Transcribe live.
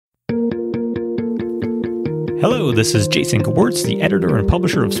Hello, this is Jason Gewirtz, the editor and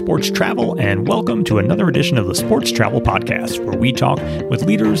publisher of Sports Travel, and welcome to another edition of the Sports Travel Podcast, where we talk with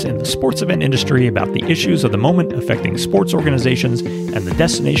leaders in the sports event industry about the issues of the moment affecting sports organizations and the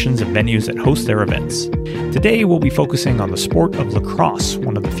destinations and venues that host their events. Today, we'll be focusing on the sport of lacrosse,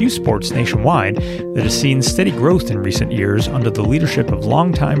 one of the few sports nationwide that has seen steady growth in recent years under the leadership of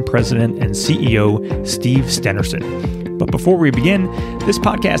longtime president and CEO Steve Stenerson. But before we begin, this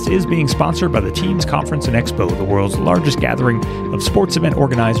podcast is being sponsored by the Teams Conference and Expo, the world's largest gathering of sports event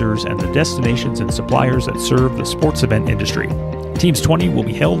organizers and the destinations and suppliers that serve the sports event industry. Teams 20 will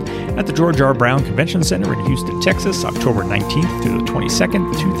be held at the George R. Brown Convention Center in Houston, Texas, October 19th through the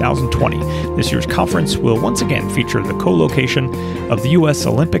 22nd, 2020. This year's conference will once again feature the co-location of the U.S.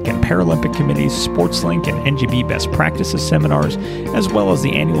 Olympic and Paralympic Committee's SportsLink and NGB Best Practices seminars, as well as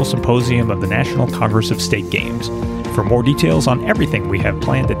the annual symposium of the National Congress of State Games. For more details on everything we have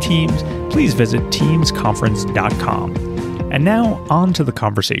planned at Teams, please visit teamsconference.com. And now, on to the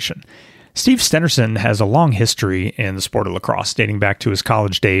conversation. Steve Stenerson has a long history in the sport of lacrosse, dating back to his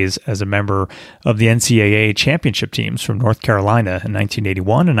college days as a member of the NCAA championship teams from North Carolina in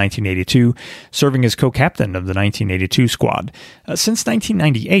 1981 and 1982, serving as co-captain of the 1982 squad. Since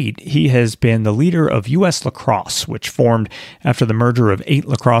 1998, he has been the leader of U.S. Lacrosse, which formed after the merger of 8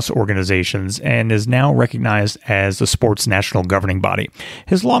 lacrosse organizations and is now recognized as the sport's national governing body.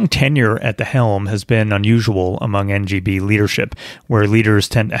 His long tenure at the helm has been unusual among NGB leadership, where leaders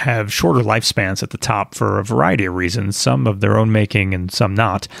tend to have shorter lifespans at the top for a variety of reasons, some of their own making and some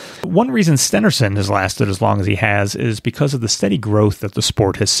not. One reason Stenerson has lasted as long as he has is because of the steady growth that the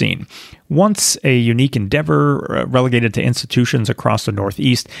sport has seen. Once a unique endeavor relegated to institutions across the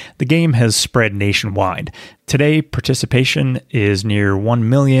Northeast, the game has spread nationwide. Today, participation is near 1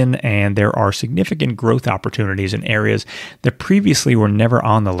 million, and there are significant growth opportunities in areas that previously were never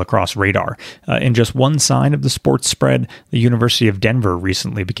on the lacrosse radar. In just one sign of the sport's spread, the University of Denver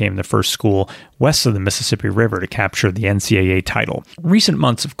recently became the first school west of the Mississippi River to capture the NCAA title. Recent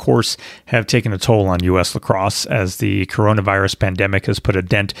months, of course, have taken a toll on U.S. lacrosse as the coronavirus pandemic has put a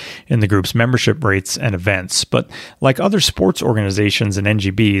dent in the group's membership rates and events. But like other sports organizations and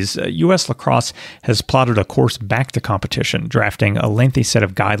NGBs, U.S. lacrosse has plotted a course back to competition, drafting a lengthy set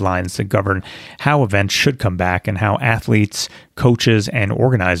of guidelines that govern how events should come back and how athletes, coaches, and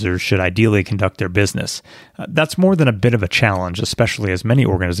organizers should ideally conduct their business. That's more than a bit of a challenge, especially as many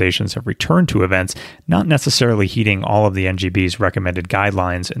organizations have returned to events, not necessarily heeding all of the NGB's recommended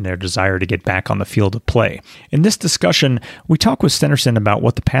guidelines in their desire to get back on the field of play. In this discussion, we talk with Stenerson about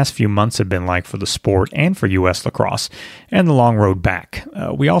what the past few months have been like for the sport and for U.S. lacrosse, and the long road back.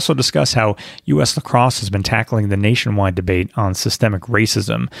 We also discuss how U.S. lacrosse has been tackling the nationwide debate on systemic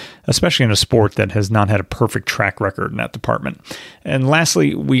racism, especially in a sport that has not had a perfect track record in that department. And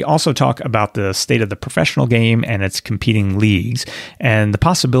lastly, we also talk about the state of the professional game and its competing leagues, and the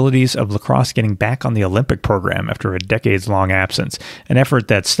possibilities of lacrosse getting back on the Olympic program after a decades-long absence, an effort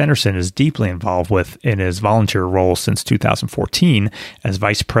that Stenerson is deeply involved with in his volunteer role since 2014 as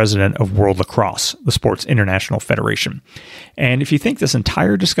vice president of World Lacrosse, the sport's international federation. And if you think this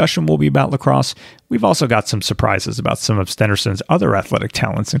entire discussion will be about lacrosse, we've also got some surprises about some of Stenerson's other athletic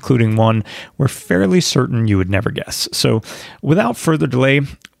talents, including one we're fairly certain you would never guess. So without further delay,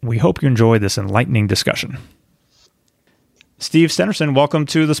 we hope you enjoy this enlightening discussion. Steve Stenerson, welcome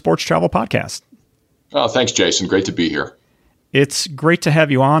to the Sports Travel Podcast. Oh, thanks, Jason. Great to be here. It's great to have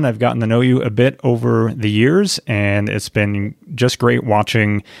you on. I've gotten to know you a bit over the years, and it's been just great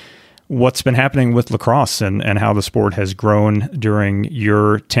watching what's been happening with lacrosse and how the sport has grown during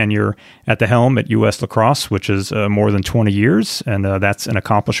your tenure at the helm at U.S. Lacrosse, which is more than 20 years, and that's an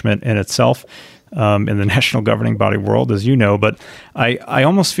accomplishment in itself in the national governing body world, as you know. But I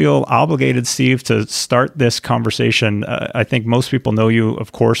almost feel obligated, Steve, to start this conversation. I think most people know you,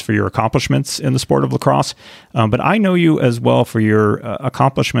 of course, for your accomplishments in the sport of lacrosse, but I know you as well for your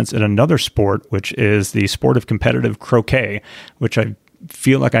accomplishments in another sport, which is the sport of competitive croquet, which I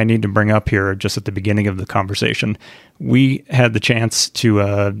feel like I need to bring up here just at the beginning of the conversation. We had the chance to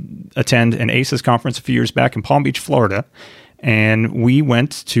attend an ACES conference a few years back in Palm Beach, Florida, and we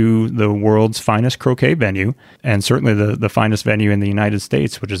went to the world's finest croquet venue, and certainly the finest venue in the United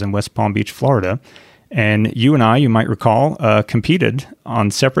States, which is in West Palm Beach, Florida. And you and I, you might recall, competed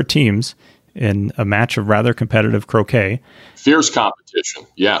on separate teams in a match of rather competitive croquet. Fierce competition,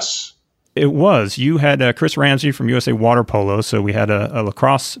 yes. It was. You had Chris Ramsey from USA Water Polo, so we had a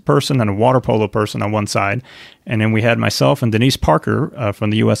lacrosse person and a water polo person on one side, and then we had myself and Denise Parker from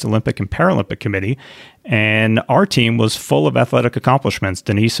the U.S. Olympic and Paralympic Committee, And our team was full of athletic accomplishments.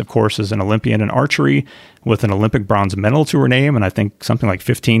 Denise, of course, is an Olympian in archery with an Olympic bronze medal to her name, and I think something like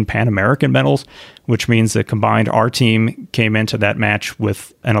 15 Pan American medals, which means that combined our team came into that match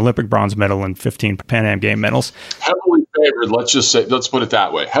with an Olympic bronze medal and 15 Pan Am game medals. Heavily favored, let's put it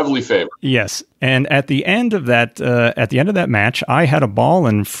that way. Heavily favored. Yes. And at the end of that match, I had a ball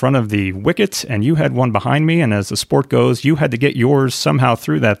in front of the wicket and you had one behind me. And as the sport goes, you had to get yours somehow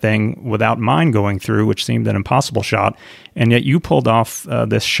through that thing without mine going through, which seemed an impossible shot. And yet you pulled off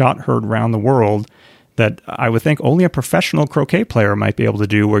this shot heard round the world that I would think only a professional croquet player might be able to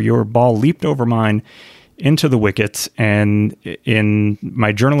do, where your ball leaped over mine into the wickets, and in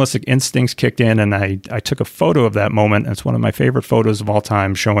my journalistic instincts kicked in, and I took a photo of that moment. It's one of my favorite photos of all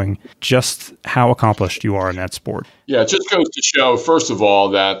time, showing just how accomplished you are in that sport. Yeah, it just goes to show, first of all,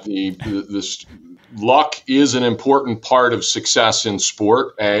 that this luck is an important part of success in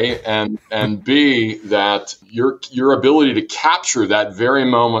sport, A, and B, that your ability to capture that very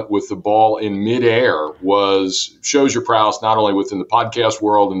moment with the ball in midair shows your prowess not only within the podcast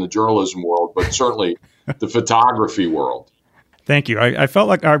world and the journalism world, but certainly the photography world. Thank you. I felt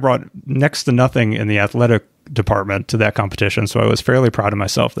like I brought next to nothing in the athletic department to that competition, so I was fairly proud of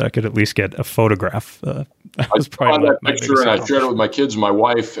myself that I could at least get a photograph. I saw that picture and I shared it with my kids and my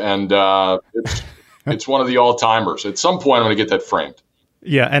wife, and it's one of the all-timers. At some point, I'm going to get that framed.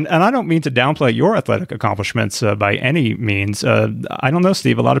 Yeah, and I don't mean to downplay your athletic accomplishments by any means. I don't know,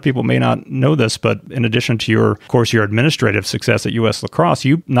 Steve, a lot of people may not know this, but in addition to your administrative success at U.S. Lacrosse,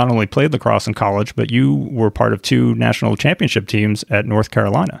 you not only played lacrosse in college, but you were part of 2 national championship teams at North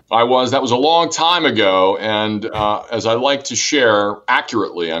Carolina. I was. That was a long time ago, and as I like to share,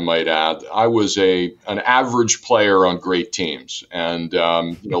 accurately, I might add, I was an average player on great teams. And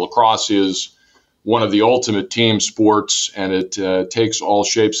lacrosse is one of the ultimate team sports, and it takes all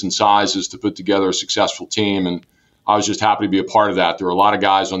shapes and sizes to put together a successful team. And I was just happy to be a part of that. There were a lot of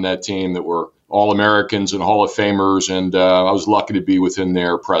guys on that team that were All-Americans and Hall of Famers, and I was lucky to be within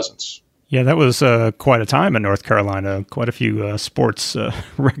their presence. Yeah, that was quite a time in North Carolina. Quite a few sports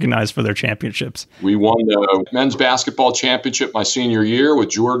recognized for their championships. We won the men's basketball championship my senior year with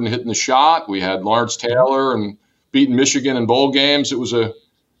Jordan hitting the shot. We had Lawrence Taylor and beating Michigan in bowl games. It was a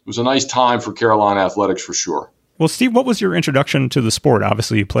nice time for Carolina athletics for sure. Well, Steve, what was your introduction to the sport?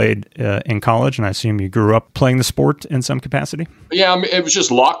 Obviously, you played in college, and I assume you grew up playing the sport in some capacity? Yeah, it was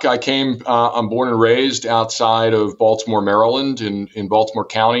just luck. I'm born and raised outside of Baltimore, Maryland, in Baltimore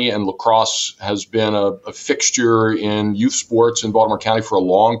County, and lacrosse has been a fixture in youth sports in Baltimore County for a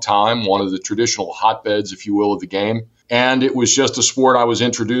long time, one of the traditional hotbeds, if you will, of the game. And it was just a sport I was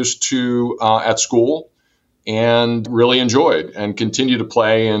introduced to at school and really enjoyed and continue to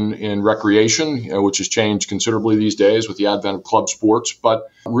play in recreation, which has changed considerably these days with the advent of club sports,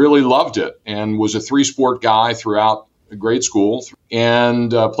 but really loved it and was a 3-sport guy throughout grade school and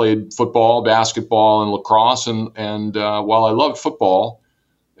played football, basketball, and lacrosse. And while I loved football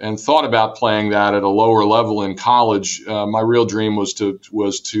and thought about playing that at a lower level in college, my real dream was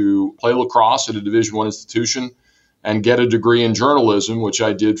to play lacrosse at a Division I institution and get a degree in journalism, which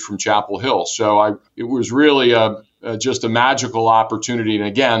I did from Chapel Hill. So it was really just a magical opportunity. And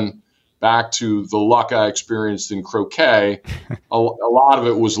again, back to the luck I experienced in croquet, a lot of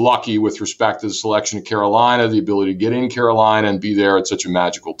it was lucky with respect to the selection of Carolina, the ability to get in Carolina and be there at such a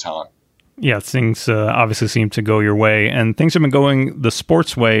magical time. Yeah, things obviously seem to go your way, and things have been going the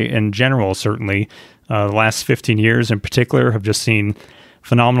sports way in general, certainly. The last 15 years in particular have just seen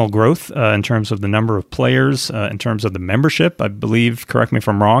phenomenal growth in terms of the number of players, in terms of the membership. I believe, correct me if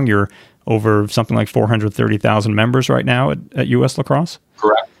I'm wrong, you're over something like 430,000 members right now at U.S. Lacrosse?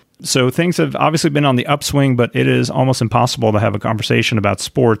 Correct. So things have obviously been on the upswing, but it is almost impossible to have a conversation about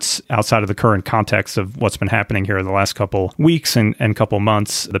sports outside of the current context of what's been happening here the last couple weeks and couple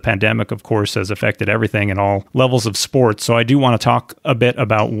months. The pandemic, of course, has affected everything in all levels of sports. So I do want to talk a bit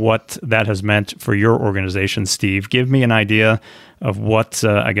about what that has meant for your organization, Steve. Give me an idea of what,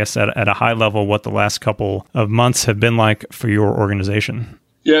 I guess, at a high level, what the last couple of months have been like for your organization.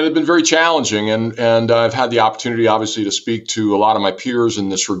 Yeah, they've been very challenging, and I've had the opportunity, obviously, to speak to a lot of my peers in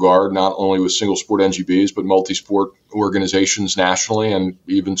this regard, not only with single sport NGBs, but multi-sport organizations nationally and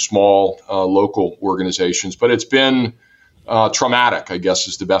even small local organizations. But it's been traumatic, I guess,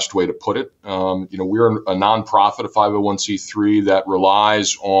 is the best way to put it. We're a nonprofit, a 501c3 that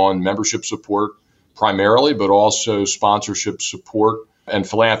relies on membership support primarily, but also sponsorship support and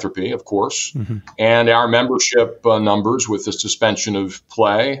philanthropy, of course. Mm-hmm. And our membership numbers with the suspension of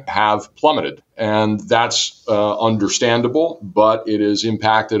play have plummeted. And that's understandable, but it has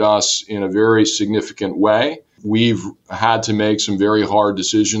impacted us in a very significant way. We've had to make some very hard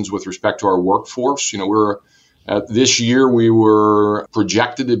decisions with respect to our workforce. This year we were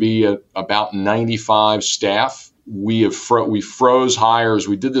projected to be at about 95 staff. We froze hires.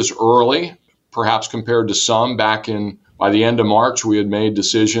 We did this early, perhaps compared to some by the end of March. We had made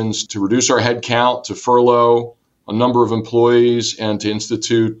decisions to reduce our headcount, to furlough a number of employees, and to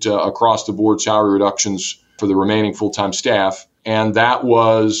institute across the board salary reductions for the remaining full-time staff. And that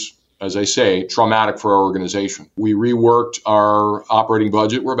was, as I say, traumatic for our organization. We reworked our operating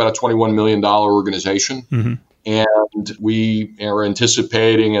budget. We're about a $21 million organization. Mm-hmm. And we are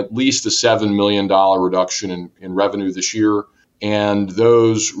anticipating at least a $7 million reduction in revenue this year. And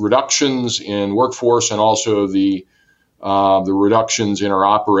those reductions in workforce and also the reductions in our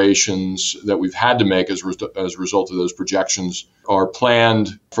operations that we've had to make as a result of those projections are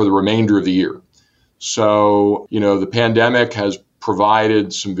planned for the remainder of the year. So, the pandemic has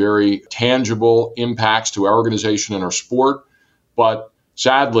provided some very tangible impacts to our organization and our sport, but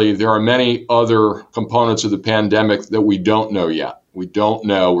sadly, there are many other components of the pandemic that we don't know yet. We don't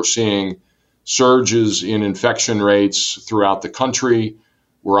know. We're seeing surges in infection rates throughout the country.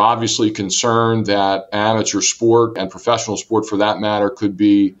 We're obviously concerned that amateur sport and professional sport, for that matter, could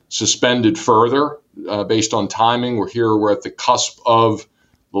be suspended further based on timing. We're at the cusp of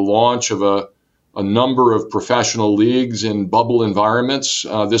the launch of a number of professional leagues in bubble environments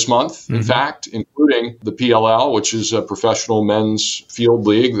this month, in fact, including the PLL, which is a professional men's field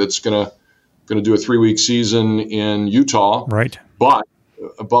league that's going to do a 3-week season in Utah. Right.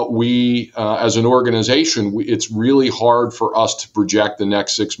 But we, as an organization, it's really hard for us to project the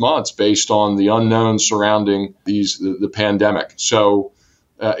next 6 months based on the unknowns surrounding the pandemic. So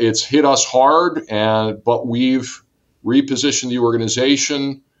it's hit us hard, but we've repositioned the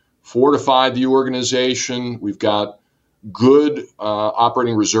organization, fortified the organization. We've got good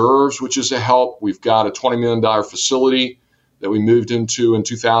operating reserves, which is a help. We've got a $20 million facility that we moved into in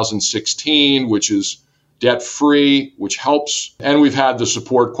 2016, which is debt-free, which helps. And we've had the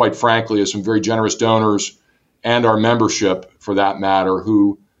support, quite frankly, of some very generous donors and our membership, for that matter,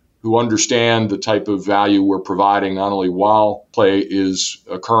 who understand the type of value we're providing, not only while play is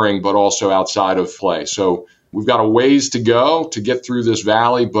occurring, but also outside of play. So we've got a ways to go to get through this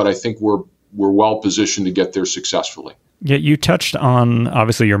valley, but I think we're well positioned to get there successfully. Yeah, you touched on,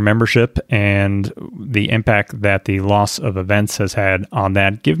 obviously, your membership and the impact that the loss of events has had on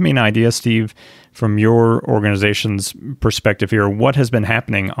that. Give me an idea, Steve, from your organization's perspective here, what has been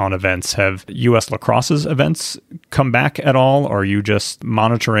happening on events? Have U.S. Lacrosse's events come back at all? Or are you just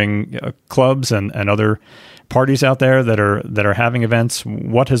monitoring clubs and other parties out there that are having events?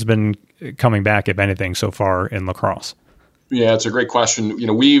 What has been coming back, if anything, so far in lacrosse? Yeah, it's a great question.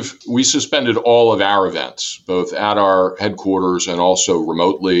 We suspended all of our events, both at our headquarters and also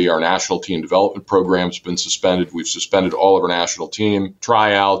remotely. Our national team development program's been suspended. We've suspended all of our national team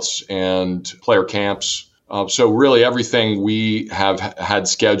tryouts and player camps. So really everything we have had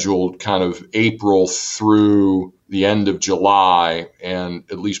scheduled kind of April through the end of July and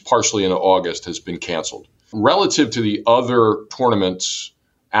at least partially into August has been canceled. Relative to the other tournaments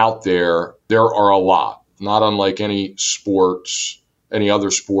out there are a lot. Not unlike any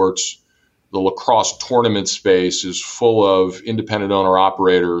other sports, the lacrosse tournament space is full of independent owner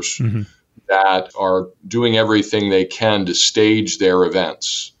operators that are doing everything they can to stage their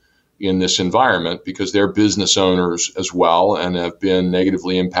events in this environment because they're business owners as well and have been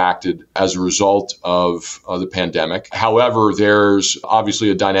negatively impacted as a result of the pandemic. However, there's obviously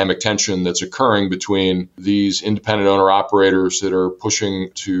a dynamic tension that's occurring between these independent owner operators that are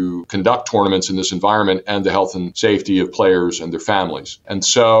pushing to conduct tournaments in this environment and the health and safety of players and their families. And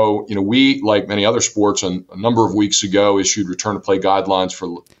so, we, like many other sports, a number of weeks ago issued return to play guidelines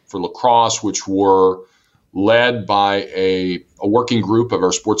for lacrosse, which were led by a working group of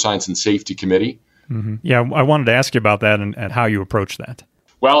our Sports Science and Safety Committee. Mm-hmm. Yeah, I wanted to ask you about that and how you approach that.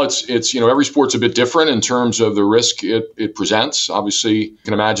 Well, it's every sport's a bit different in terms of the risk it presents. Obviously, you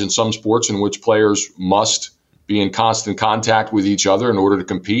can imagine some sports in which players must be in constant contact with each other in order to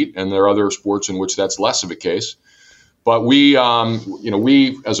compete, and there are other sports in which that's less of a case. But we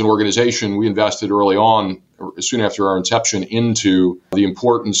as an organization, we invested early on, soon after our inception, into the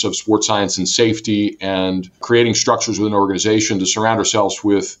importance of sports science and safety and creating structures within an organization to surround ourselves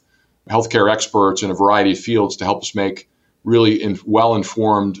with healthcare experts in a variety of fields to help us make really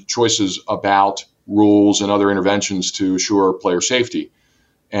well-informed choices about rules and other interventions to assure player safety.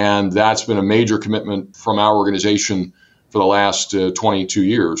 And that's been a major commitment from our organization for the last 22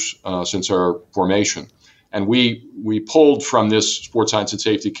 years since our formation. And we pulled from this Sports Science and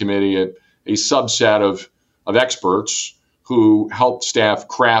Safety Committee a subset of experts who helped staff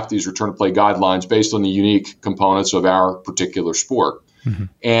craft these return to play guidelines based on the unique components of our particular sport. Mm-hmm.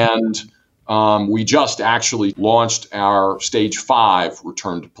 And we just actually launched our Stage 5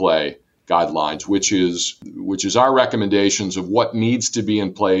 return to play guidelines, which is our recommendations of what needs to be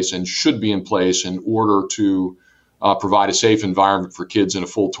in place and should be in place in order to provide a safe environment for kids in a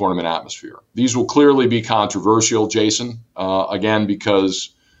full tournament atmosphere. These will clearly be controversial, Jason, again,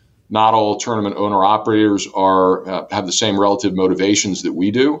 because not all tournament owner-operators have the same relative motivations that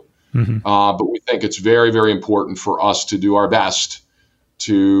we do. Mm-hmm. But we think it's very, very important for us to do our best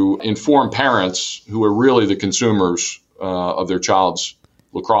to inform parents who are really the consumers of their child's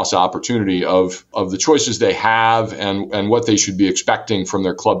lacrosse opportunity of the choices they have and what they should be expecting from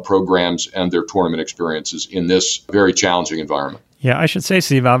their club programs and their tournament experiences in this very challenging environment. Yeah, I should say,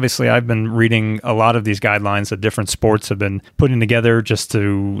 Steve, obviously I've been reading a lot of these guidelines that different sports have been putting together just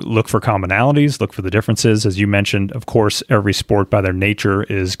to look for commonalities, look for the differences. As you mentioned, of course, every sport by their nature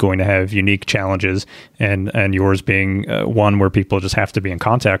is going to have unique challenges, and yours being one where people just have to be in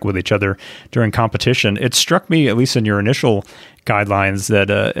contact with each other during competition. It struck me, at least in your initial guidelines,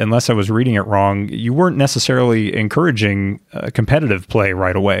 that unless I was reading it wrong, you weren't necessarily encouraging competitive play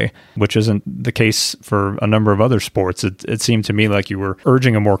right away, which isn't the case for a number of other sports. It seemed to me like you were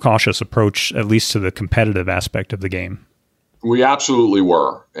urging a more cautious approach, at least to the competitive aspect of the game. We absolutely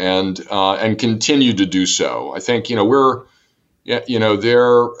were, and continue to do so. I think there's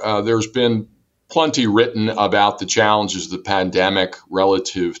been plenty written about the challenges of the pandemic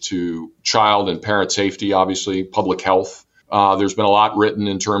relative to child and parent safety, obviously public health. There's been a lot written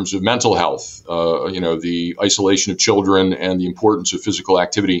in terms of mental health, the isolation of children and the importance of physical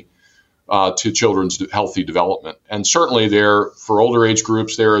activity to children's healthy development. And certainly for older age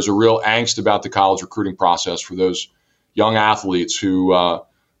groups, there is a real angst about the college recruiting process for those young athletes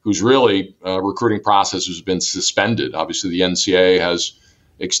whose really recruiting process has been suspended. Obviously, the NCAA has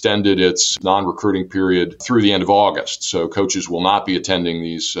extended its non-recruiting period through the end of August. So coaches will not be attending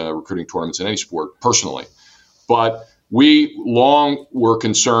these recruiting tournaments in any sport personally. But we long were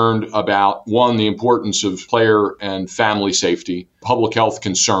concerned about, one, the importance of player and family safety, public health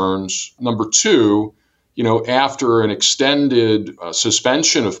concerns. Number two, after an extended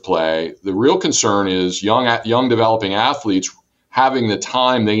suspension of play, the real concern is young developing athletes having the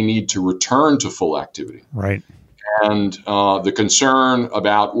time they need to return to full activity. Right. And the concern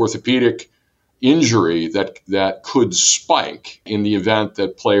about orthopedic injury that could spike in the event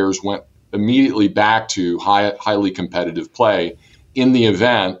that players went immediately back to highly competitive play in the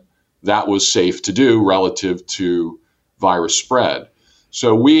event that was safe to do relative to virus spread.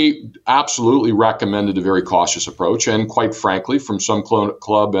 So we absolutely recommended a very cautious approach. And quite frankly, from some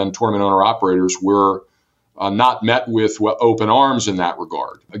club and tournament owner operators, we're not met with open arms in that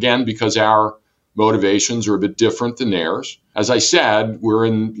regard. Again, because our motivations are a bit different than theirs. As I said, we're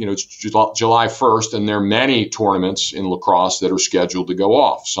in, it's July 1st, and there are many tournaments in lacrosse that are scheduled to go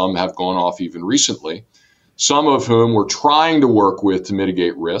off. Some have gone off even recently, some of whom we're trying to work with to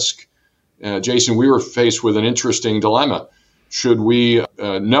mitigate risk. Jason, we were faced with an interesting dilemma. Should we,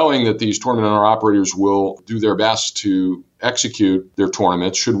 knowing that these tournament owner operators will do their best to execute their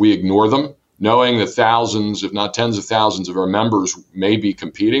tournaments, should we ignore them, knowing that thousands, if not tens of thousands of our members may be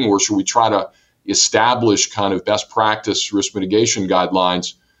competing, or should we try to establish kind of best practice risk mitigation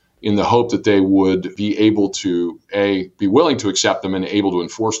guidelines in the hope that they would be able to, be willing to accept them and able to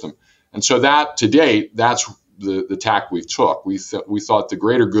enforce them? And so that, to date, that's the tack we took. We thought the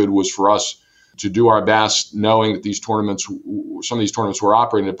greater good was for us to do our best, knowing that some of these tournaments were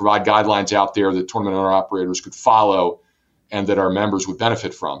operating, to provide guidelines out there that tournament owner operators could follow and that our members would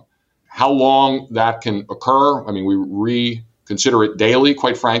benefit from. How long that can occur, I mean, we reconsider it daily,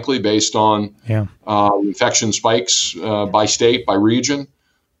 quite frankly, based on infection spikes by state, by region.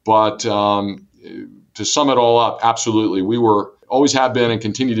 But to sum it all up, absolutely, we always have been and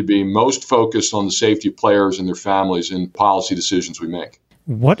continue to be most focused on the safety of players and their families in policy decisions we make.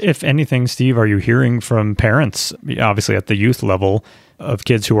 What, if anything, Steve, are you hearing from parents, obviously at the youth level, of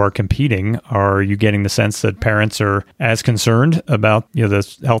kids who are competing? Are you getting the sense that parents are as concerned about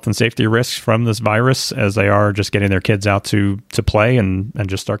the health and safety risks from this virus as they are just getting their kids out to play and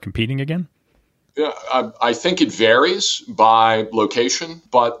just start competing again? Yeah, I think it varies by location,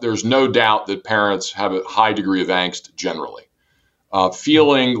 but there's no doubt that parents have a high degree of angst generally.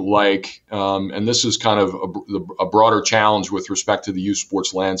 Feeling like, and this is kind of a broader challenge with respect to the youth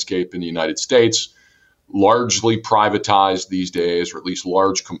sports landscape in the United States, largely privatized these days, or at least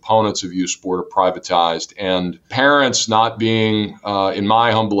large components of youth sport are privatized, and parents not being, in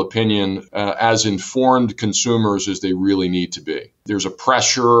my humble opinion, as informed consumers as they really need to be. There's a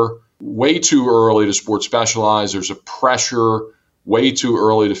pressure way too early to sport specialize. There's a pressure way too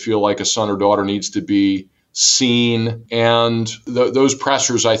early to feel like a son or daughter needs to be seen. And those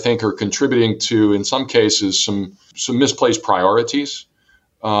pressures, I think, are contributing to, in some cases, some misplaced priorities.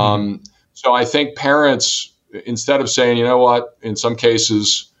 So I think parents, instead of saying, you know what, in some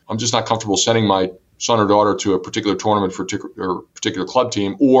cases, I'm just not comfortable sending my son or daughter to a particular tournament for a particular club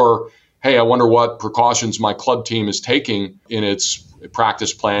team, or, hey, I wonder what precautions my club team is taking in its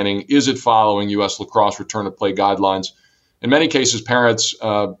practice planning. Is it following U.S. lacrosse return to play guidelines? In many cases, parents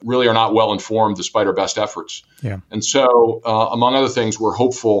really are not well informed despite our best efforts. Yeah. And so, among other things, we're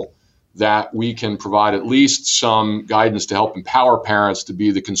hopeful that we can provide at least some guidance to help empower parents to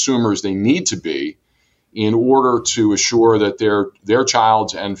be the consumers they need to be in order to assure that their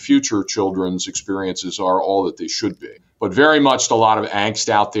child's and future children's experiences are all that they should be. But very much a lot of angst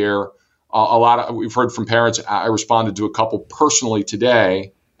out there. We've heard from parents. I responded to a couple personally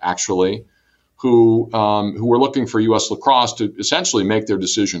today, actually, who were looking for U.S. lacrosse to essentially make their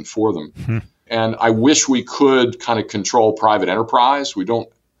decision for them. And I wish we could kind of control private enterprise. We don't.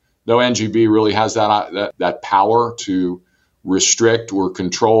 No NGB really has that power to restrict or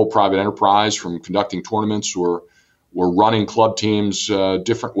control private enterprise from conducting tournaments or running club teams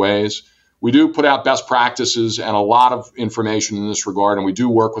different ways. We do put out best practices and a lot of information in this regard, and we do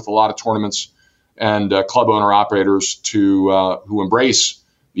work with a lot of tournaments and club owner-operators who embrace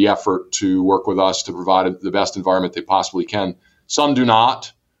the effort to work with us to provide the best environment they possibly can. Some do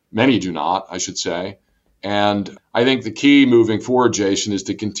not. Many do not, I should say. And I think the key moving forward, Jason, is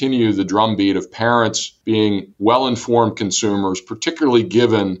to continue the drumbeat of parents being well-informed consumers, particularly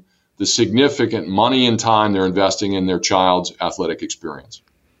given the significant money and time they're investing in their child's athletic experience.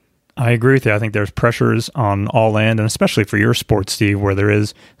 I agree with you. I think there's pressures on all end, and especially for your sport, Steve, where there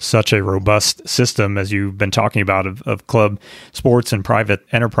is such a robust system, as you've been talking about, of club sports and private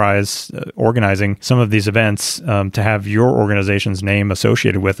enterprise organizing some of these events, to have your organization's name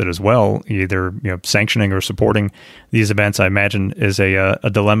associated with it as well, either sanctioning or supporting these events, I imagine is a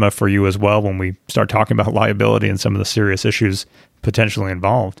dilemma for you as well when we start talking about liability and some of the serious issues potentially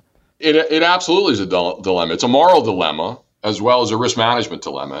involved. It absolutely is a dilemma. It's a moral dilemma, as well as a risk management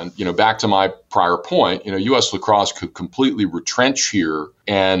dilemma. And, back to my prior point, U.S. lacrosse could completely retrench here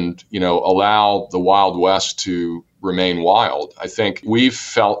and, allow the Wild West to remain wild. I think we've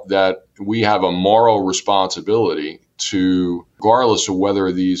felt that we have a moral responsibility to, regardless of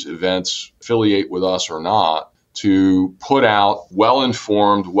whether these events affiliate with us or not, to put out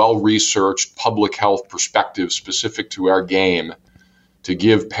well-informed, well-researched public health perspectives specific to our game to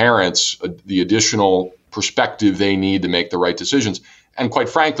give parents the additional perspective they need to make the right decisions. And quite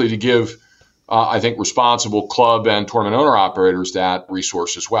frankly, to give, I think, responsible club and tournament owner operators that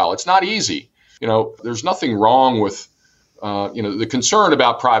resource as well. It's not easy. There's nothing wrong with, the concern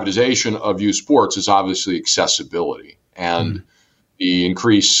about privatization of youth sports is obviously accessibility and the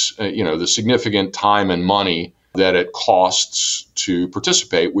increase, the significant time and money that it costs to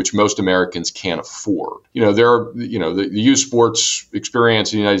participate, which most Americans can't afford. The youth sports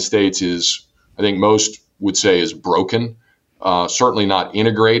experience in the United States is, I think most would say, is broken, certainly not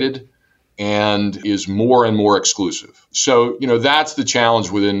integrated, and is more and more exclusive. So, that's the challenge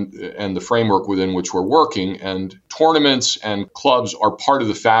within and the framework within which we're working. And tournaments and clubs are part of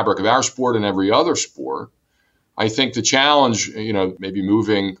the fabric of our sport and every other sport. I think the challenge, maybe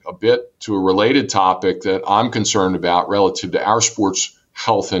moving a bit to a related topic that I'm concerned about relative to our sport's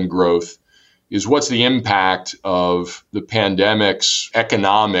health and growth, is what's the impact of the pandemic's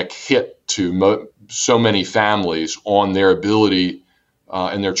economic hit to so many families on their ability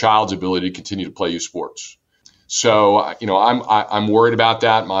and their child's ability to continue to play youth sports. So, I'm worried about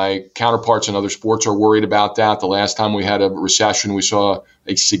that. My counterparts in other sports are worried about that. The last time we had a recession, we saw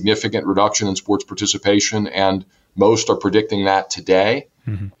a significant reduction in sports participation, and most are predicting that today,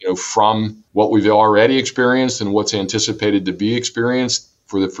 from what we've already experienced and what's anticipated to be experienced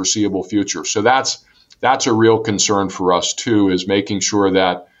for the foreseeable future. So that's a real concern for us too, is making sure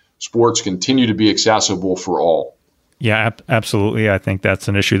that sports continue to be accessible for all. Yeah, absolutely. I think that's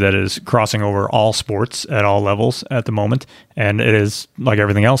an issue that is crossing over all sports at all levels at the moment. And it is, like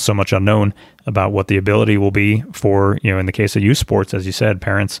everything else, so much unknown about what the ability will be for, in the case of youth sports, as you said,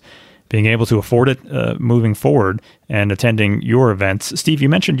 parents being able to afford it moving forward and attending your events. Steve, you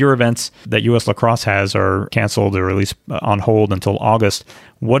mentioned your events that U.S. Lacrosse has are canceled or at least on hold until August.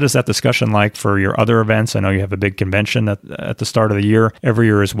 What is that discussion like for your other events? I know you have a big convention at the start of the year, every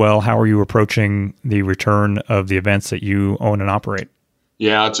year as well. How are you approaching the return of the events that you own and operate?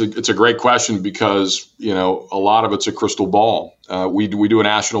 Yeah, it's a great question because, a lot of it's a crystal ball. We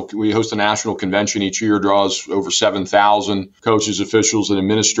host a national convention each year, draws over 7,000 coaches, officials, and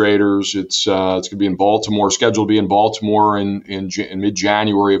administrators. It's going to be in Baltimore, scheduled to be in Baltimore in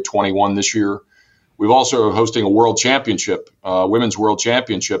mid-January of 21 this year. We've also hosting a world championship, women's world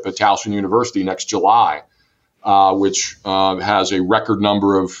championship at Towson University next July, which has a record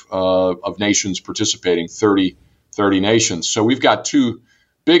number of nations participating, 30 nations. So we've got two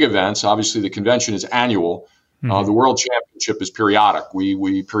big events. Obviously, the convention is annual. Mm-hmm. The World Championship is periodic.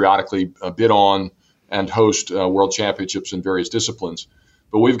 We periodically bid on and host World Championships in various disciplines.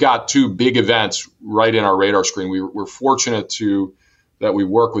 But we've got two big events right in our radar screen. We're fortunate that we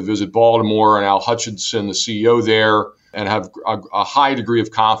work with Visit Baltimore and Al Hutchinson, the CEO there, and have a high degree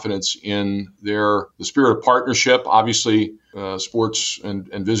of confidence in the spirit of partnership. Obviously, sports and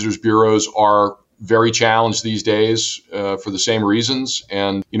visitors bureaus are very challenged these days for the same reasons.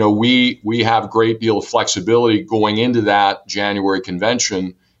 And, we have a great deal of flexibility going into that January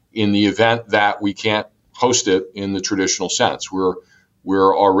convention in the event that we can't host it in the traditional sense.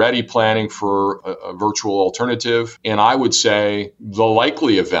 We're already planning for a virtual alternative. And I would say the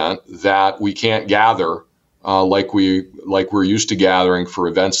likely event that we can't gather like we're used to gathering for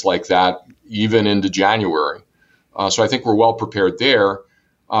events like that, even into January. So I think we're well prepared there.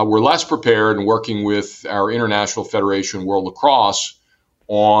 We're less prepared in working with our International Federation World Lacrosse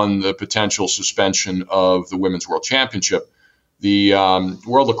on the potential suspension of the Women's World Championship. The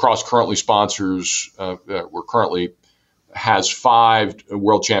World Lacrosse currently has 5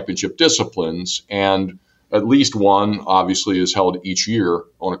 World Championship disciplines, and at least one, obviously, is held each year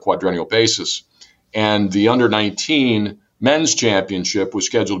on a quadrennial basis. And the Under-19 Men's Championship was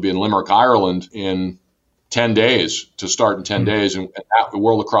scheduled to be in Limerick, Ireland in 10 days, to start in 10 days. And the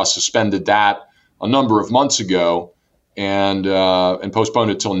World Lacrosse suspended that a number of months ago and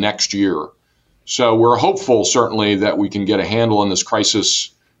postponed it till next year. So we're hopeful, certainly, that we can get a handle on this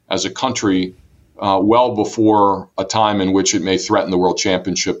crisis as a country well before a time in which it may threaten the World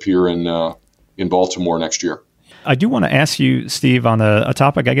Championship here in Baltimore next year. I do want to ask you, Steve, on a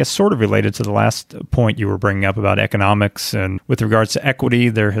topic, I guess, sort of related to the last point you were bringing up about economics. And with regards to equity,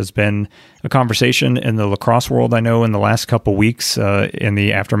 there has been a conversation in the lacrosse world, I know, in the last couple weeks in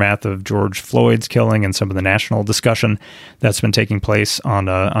the aftermath of George Floyd's killing and some of the national discussion that's been taking place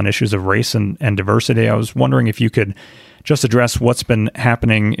on issues of race and diversity. I was wondering if you could just address what's been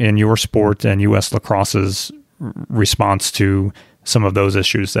happening in your sport and U.S. lacrosse's response to some of those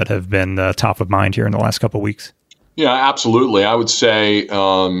issues that have been top of mind here in the last couple of weeks. Yeah, absolutely. I would say,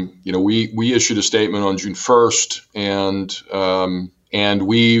 we issued a statement on June 1st, and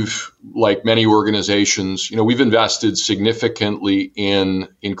we've, like many organizations, we've invested significantly in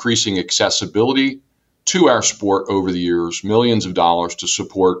increasing accessibility to our sport over the years, millions of dollars to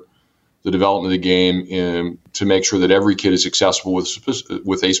support the development of the game and to make sure that every kid is accessible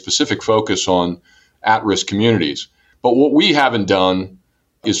with a specific focus on at-risk communities. But what we haven't done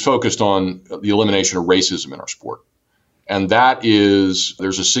is focused on the elimination of racism in our sport. And there's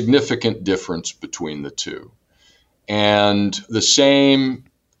a significant difference between the two. And the same,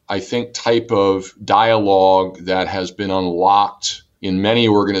 I think, type of dialogue that has been unlocked in many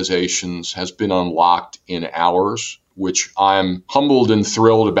organizations has been unlocked in ours, which I'm humbled and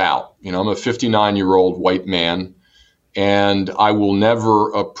thrilled about. I'm a 59-year-old white man, and I will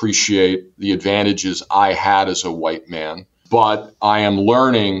never appreciate the advantages I had as a white man. But I am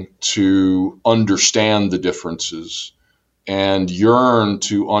learning to understand the differences and yearn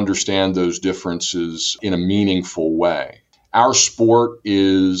to understand those differences in a meaningful way. Our sport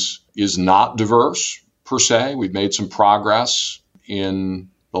is not diverse per se. We've made some progress in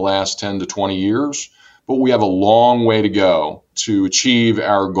the last 10 to 20 years, but we have a long way to go to achieve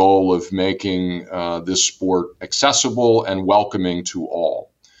our goal of making this sport accessible and welcoming to all.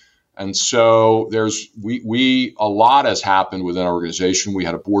 And so a lot has happened within our organization. We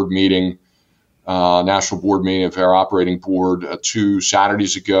had a board meeting, national board meeting of our operating board 2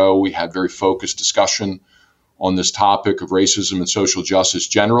 Saturdays ago. We had very focused discussion on this topic of racism and social justice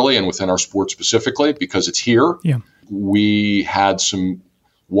generally and within our sport specifically because it's here. Yeah. We had some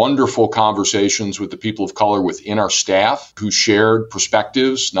wonderful conversations with the people of color within our staff who shared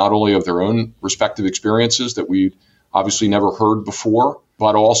perspectives, not only of their own respective experiences that we obviously never heard before,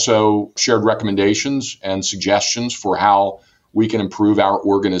 but also shared recommendations and suggestions for how we can improve our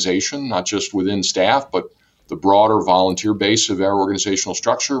organization, not just within staff, but the broader volunteer base of our organizational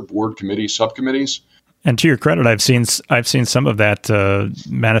structure, board, committees, subcommittees. And to your credit, I've seen some of that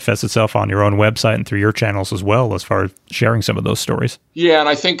manifest itself on your own website and through your channels as well, as far as sharing some of those stories. Yeah, and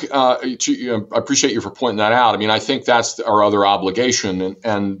I think I appreciate you for pointing that out. I mean, I think that's our other obligation,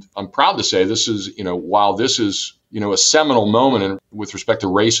 and I'm proud to say this is, while this is, a seminal moment with respect to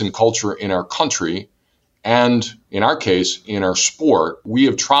race and culture in our country, and in our case, in our sport, we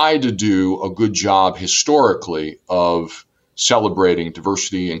have tried to do a good job historically of celebrating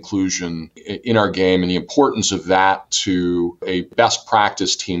diversity, inclusion in our game, and the importance of that to a best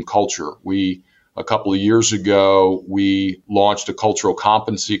practice team culture. A couple of years ago, we launched a cultural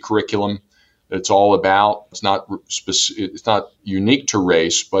competency curriculum. It's all about, it's not unique to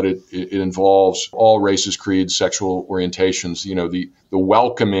race, but it involves all races, creeds, sexual orientations, the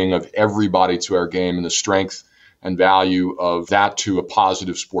welcoming of everybody to our game and the strength and value of that to a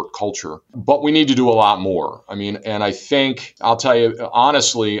positive sport culture. But we need to do a lot more. I mean, and I think, I'll tell you,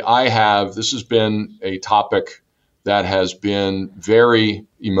 honestly, this has been a topic that has been very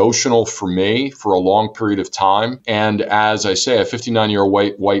emotional for me for a long period of time. And as I say, a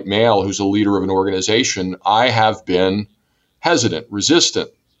 59-year-old white male who's a leader of an organization, I have been hesitant, resistant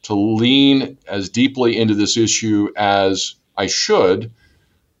to lean as deeply into this issue as I should,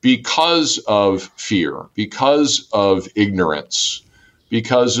 because of fear, because of ignorance,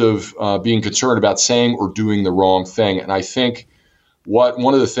 because of being concerned about saying or doing the wrong thing. And I think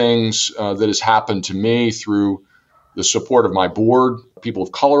one of the things that has happened to me through the support of my board, people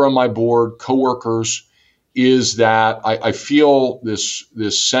of color on my board, coworkers, is that I feel this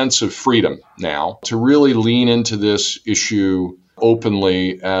sense of freedom now to really lean into this issue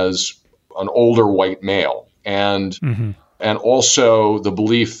openly as an older white male. And And also the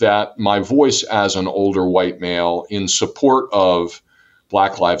belief that my voice as an older white male in support of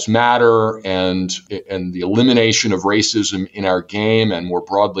Black Lives Matter and the elimination of racism in our game and more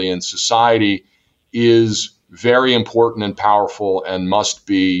broadly in society is very important and powerful and must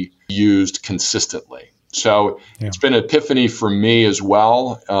be used consistently. So It's been an epiphany for me as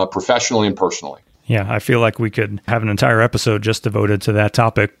well, professionally and personally. Yeah, I feel like we could have an entire episode just devoted to that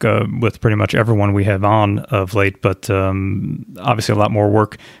topic with pretty much everyone we have on of late, but obviously a lot more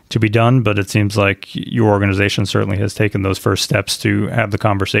work to be done, but it seems like your organization certainly has taken those first steps to have the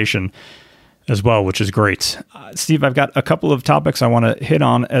conversation as well, which is great. Steve, I've got a couple of topics I want to hit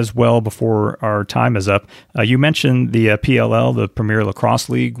on as well before our time is up. You mentioned the PLL, the Premier Lacrosse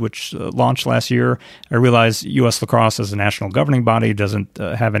League, which launched last year. I realize U.S. Lacrosse as a national governing body doesn't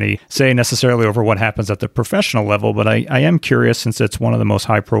have any say necessarily over what happens at the professional level, but I am curious, since it's one of the most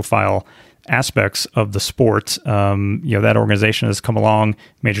high-profile aspects of the sport. That organization has come along.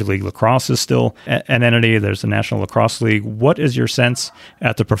 Major League Lacrosse is still an entity. There's the National Lacrosse League. What is your sense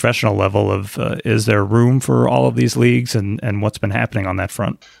at the professional level of, is there room for all of these leagues, and what's been happening on that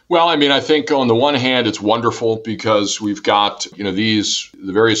front? Well, I mean, I think on the one hand, it's wonderful because we've got,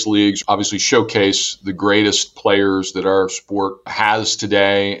 the various leagues obviously showcase the greatest players that our sport has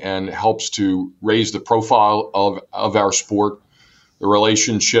today and helps to raise the profile of our sport. The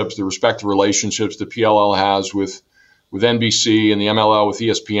respective relationships the PLL has with NBC and the MLL with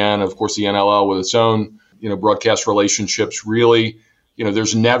ESPN, of course the NLL with its own, broadcast relationships. Really,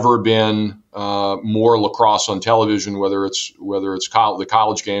 there's never been more lacrosse on television, whether it's the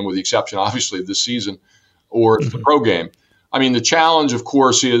college game, with the exception obviously of this season, or it's the pro game. I mean, the challenge, of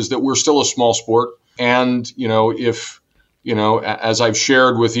course, is that we're still a small sport, and as I've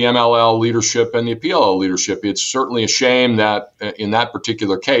shared with the MLL leadership and the PLL leadership, it's certainly a shame that in that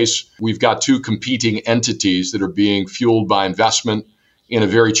particular case, we've got two competing entities that are being fueled by investment in a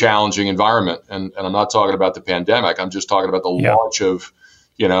very challenging environment. And I'm not talking about the pandemic. I'm just talking about the launch of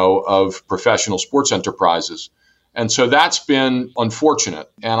professional sports enterprises. And so that's been unfortunate.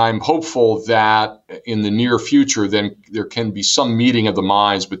 And I'm hopeful that in the near future, then there can be some meeting of the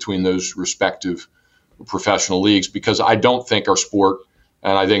minds between those respective professional leagues, because I don't think our sport,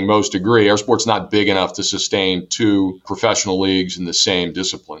 and I think most agree, our sport's not big enough to sustain two professional leagues in the same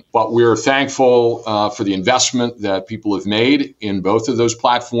discipline. But we're thankful for the investment that people have made in both of those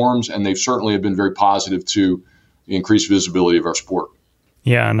platforms, and they've certainly been very positive to the increased visibility of our sport.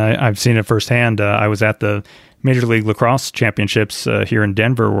 Yeah, and I've seen it firsthand. I was at the Major League Lacrosse Championships here in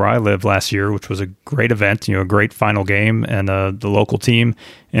Denver, where I live, last year, which was a great event, a great final game, and the local team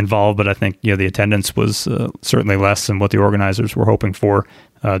involved. But I think the attendance was certainly less than what the organizers were hoping for,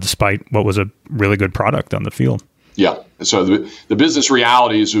 despite what was a really good product on the field. Yeah. So the business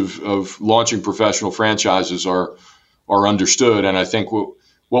realities of launching professional franchises are understood, and I think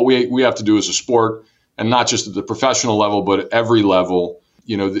what we have to do as a sport, and not just at the professional level, but at every level,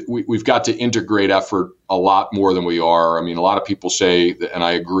 we've got to integrate effort a lot more than we are. I mean, a lot of people say, and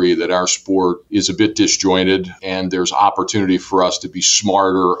I agree, that our sport is a bit disjointed, and there's opportunity for us to be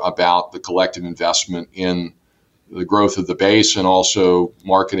smarter about the collective investment in the growth of the base and also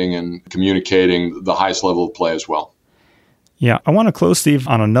marketing and communicating the highest level of play as well. Yeah, I want to close, Steve,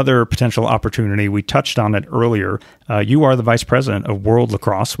 on another potential opportunity. We touched on it earlier. You are the vice president of World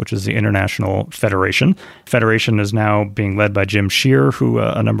Lacrosse, which is the international federation. Federation is now being led by Jim Shear, who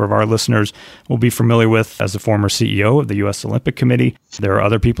a number of our listeners will be familiar with as the former CEO of the U.S. Olympic Committee. There are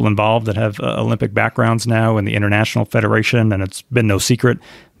other people involved that have Olympic backgrounds now in the International Federation, and it's been no secret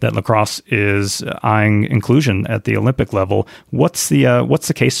that lacrosse is eyeing inclusion at the Olympic level. What's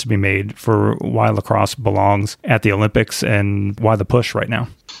the case to be made for why lacrosse belongs at the Olympics, and why the push right now?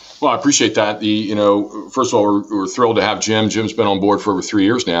 Well, I appreciate that. First of all, we're thrilled to have Jim. Jim's been on board for over 3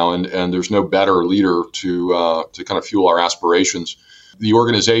 years now, and there's no better leader to kind of fuel our aspirations. The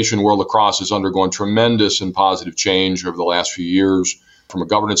organization, World Lacrosse, has undergone tremendous and positive change over the last few years, from a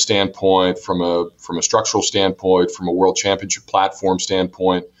governance standpoint, from a structural standpoint, from a world championship platform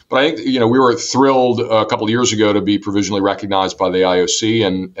standpoint. But I think, we were thrilled a couple of years ago to be provisionally recognized by the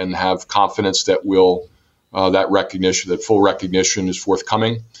IOC and have confidence that that full recognition is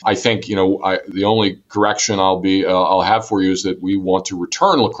forthcoming. I think, the only correction I'll have for you is that we want to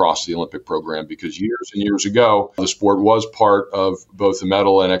return lacrosse to the Olympic program, because years and years ago, the sport was part of both the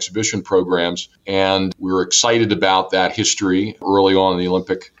medal and exhibition programs. And we were excited about that history early on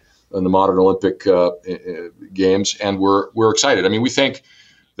in the modern Olympic games. And we're excited. I mean, we think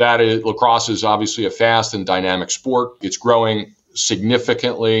that lacrosse is obviously a fast and dynamic sport. It's growing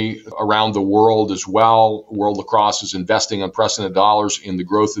significantly around the world as well. World Lacrosse is investing unprecedented dollars in the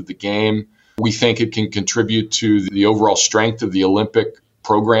growth of the game. We think it can contribute to the overall strength of the Olympic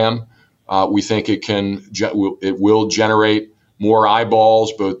program. We think it will generate more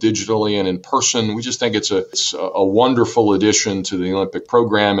eyeballs, both digitally and in person. We just think it's a wonderful addition to the Olympic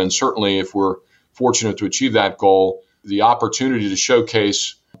program. And certainly, if we're fortunate to achieve that goal, the opportunity to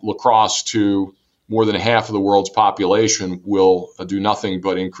showcase lacrosse to more than half of the world's population will do nothing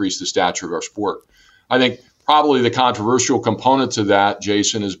but increase the stature of our sport. I think probably the controversial component to that,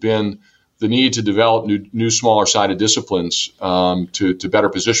 Jason, has been the need to develop new smaller-sided disciplines to better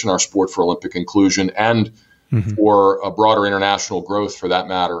position our sport for Olympic inclusion and for a broader international growth, for that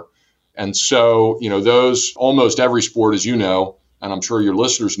matter. And so, those, almost every sport, as you know, and I'm sure your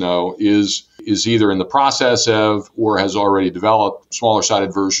listeners know, is either in the process of or has already developed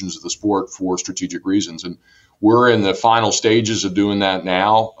smaller-sided versions of the sport for strategic reasons. And we're in the final stages of doing that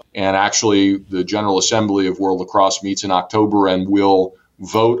now. And actually, the General Assembly of World Lacrosse meets in October and will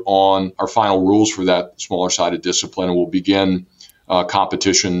vote on our final rules for that smaller-sided discipline, and we'll begin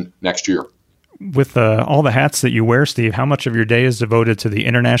competition next year. With all the hats that you wear, Steve, how much of your day is devoted to the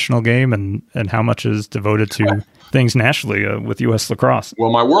international game, and how much is devoted to things nationally with U.S. Lacrosse?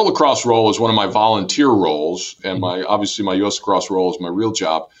 Well, my World Lacrosse role is one of my volunteer roles, and my U.S. Lacrosse role is my real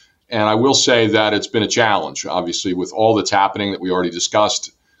job. And I will say that it's been a challenge, obviously, with all that's happening that we already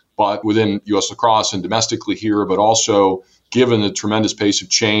discussed, but within U.S. Lacrosse and domestically here, but also given the tremendous pace of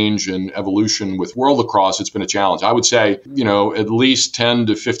change and evolution with World Lacrosse, it's been a challenge. I would say, at least 10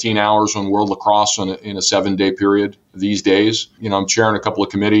 to 15 hours on World Lacrosse in a 7-day period these days. I'm chairing a couple of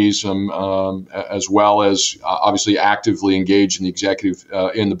committees, as well as obviously actively engaged in the executive,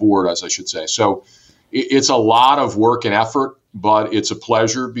 in the board, as I should say. So it's a lot of work and effort, but it's a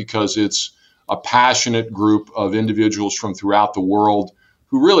pleasure because it's a passionate group of individuals from throughout the world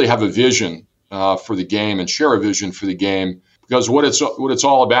who really have a vision for the game and share a vision for the game, because what it's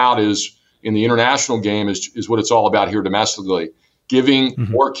all about is in the international game is what it's all about here domestically, giving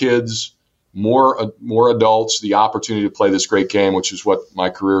more kids, more adults the opportunity to play this great game, which is what my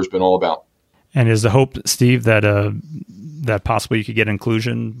career has been all about. And is the hope, Steve, that possibly you could get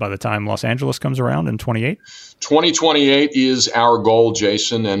inclusion by the time Los Angeles comes around in 2028? 2028 is our goal,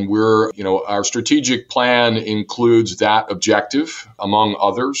 Jason, and our strategic plan includes that objective among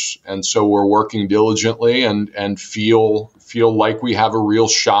others, and so we're working diligently and feel like we have a real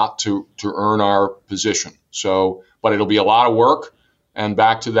shot to earn our position. So, but it'll be a lot of work, and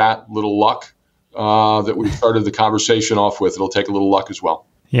back to that little luck that we started the conversation off with. It'll take a little luck as well.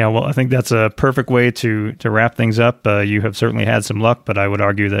 Yeah, well, I think that's a perfect way to wrap things up. You have certainly had some luck, but I would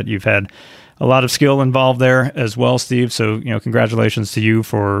argue that you've had a lot of skill involved there as well, Steve. So, congratulations to you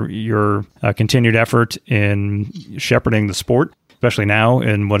for your continued effort in shepherding the sport, especially now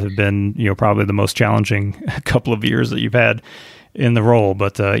in what have been, probably the most challenging couple of years that you've had in the role.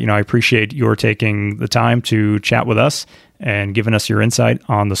 But, I appreciate your taking the time to chat with us and giving us your insight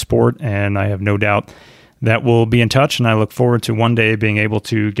on the sport. And I have no doubt That will be in touch, and I look forward to one day being able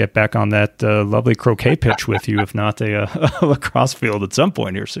to get back on that lovely croquet pitch with you, if not a lacrosse field at some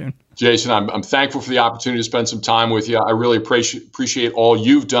point here soon. Jason, I'm thankful for the opportunity to spend some time with you. I really appreciate all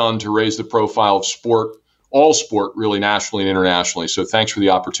you've done to raise the profile of sport, all sport, really, nationally and internationally. So thanks for the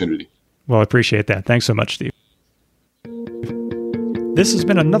opportunity. Well, I appreciate that. Thanks so much, Steve. This has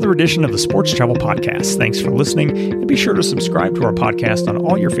been another edition of the Sports Travel Podcast. Thanks for listening, and be sure to subscribe to our podcast on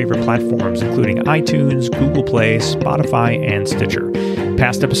all your favorite platforms, including iTunes, Google Play, Spotify, and Stitcher.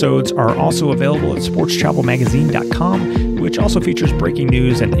 Past episodes are also available at sportstravelmagazine.com, which also features breaking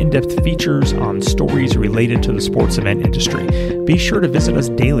news and in-depth features on stories related to the sports event industry. Be sure to visit us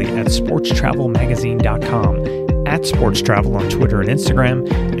daily at sportstravelmagazine.com, at Sports Travel on Twitter and Instagram,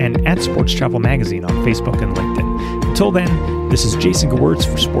 and at Sports Travel Magazine on Facebook and LinkedIn. Until then, this is Jason Gewirtz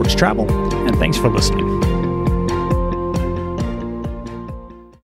for Sports Travel, and thanks for listening.